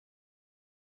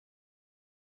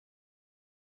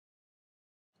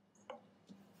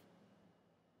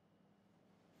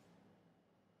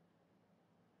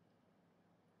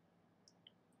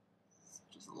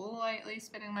Just lightly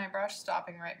spinning my brush,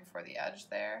 stopping right before the edge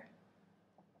there.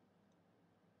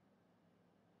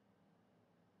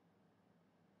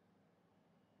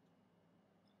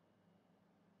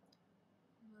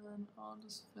 And then I'll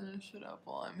just finish it up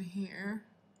while I'm here.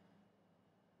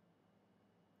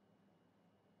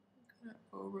 I kind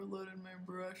of overloaded my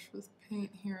brush with paint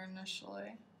here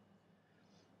initially,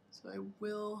 so I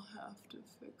will have to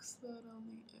fix that on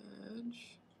the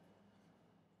edge.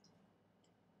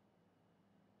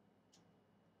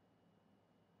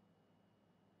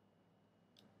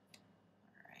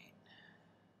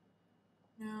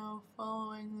 Now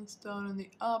following this down in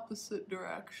the opposite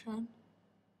direction.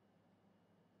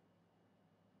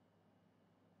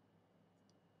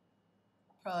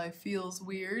 Probably feels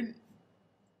weird.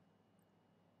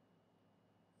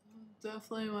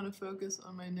 Definitely want to focus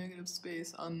on my negative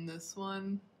space on this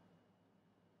one.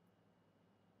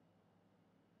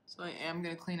 So I am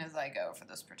going to clean as I go for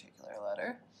this particular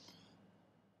letter.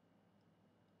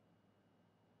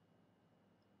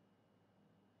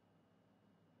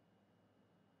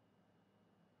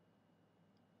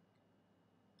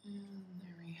 And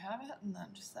there we have it, and then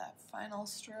just that final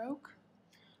stroke.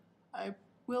 I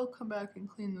will come back and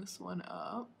clean this one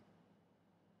up.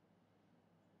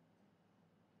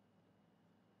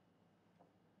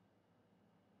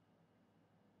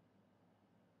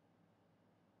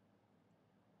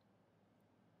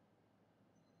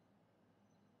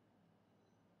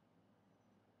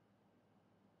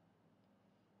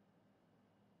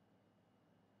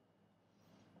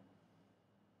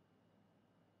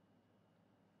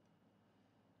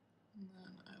 And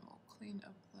then I will clean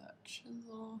up that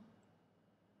chisel.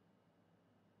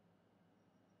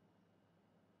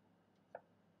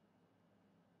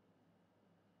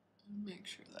 And make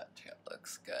sure that tail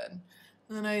looks good.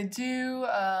 And then I do,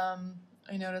 I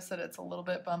notice that it's a little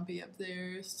bit bumpy up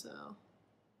there, so.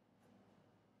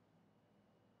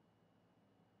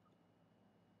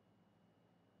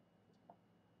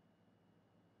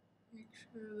 Make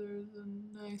sure there's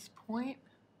a nice point.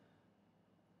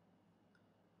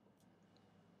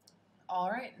 All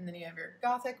right, and then you have your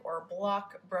Gothic or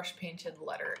block brush painted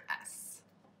letter S.